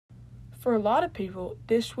For a lot of people,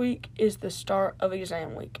 this week is the start of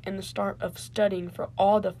exam week and the start of studying for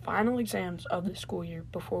all the final exams of the school year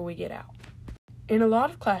before we get out. In a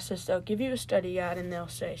lot of classes, they'll give you a study guide and they'll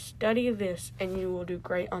say, study this and you will do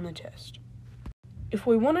great on the test. If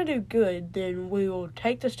we want to do good, then we will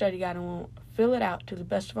take the study guide and we'll fill it out to the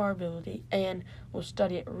best of our ability and we'll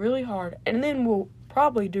study it really hard and then we'll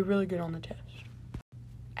probably do really good on the test.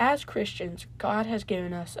 As Christians, God has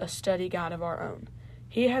given us a study guide of our own.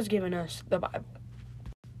 He has given us the Bible.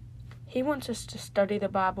 He wants us to study the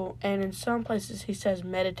Bible, and in some places he says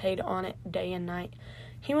meditate on it day and night.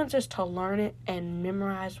 He wants us to learn it and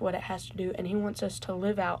memorize what it has to do, and he wants us to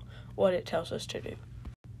live out what it tells us to do.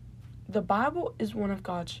 The Bible is one of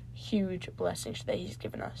God's huge blessings that he's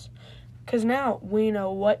given us, because now we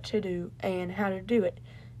know what to do and how to do it.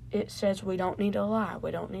 It says we don't need to lie,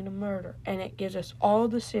 we don't need to murder, and it gives us all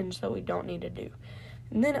the sins that we don't need to do.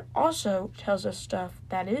 And then it also tells us stuff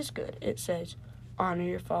that is good. It says, honor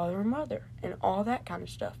your father and mother, and all that kind of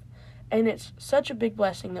stuff. And it's such a big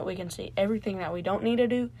blessing that we can see everything that we don't need to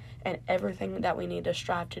do and everything that we need to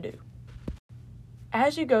strive to do.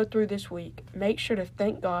 As you go through this week, make sure to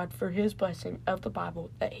thank God for his blessing of the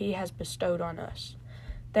Bible that he has bestowed on us.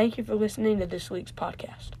 Thank you for listening to this week's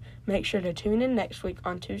podcast. Make sure to tune in next week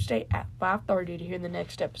on Tuesday at 5:30 to hear the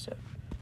next episode.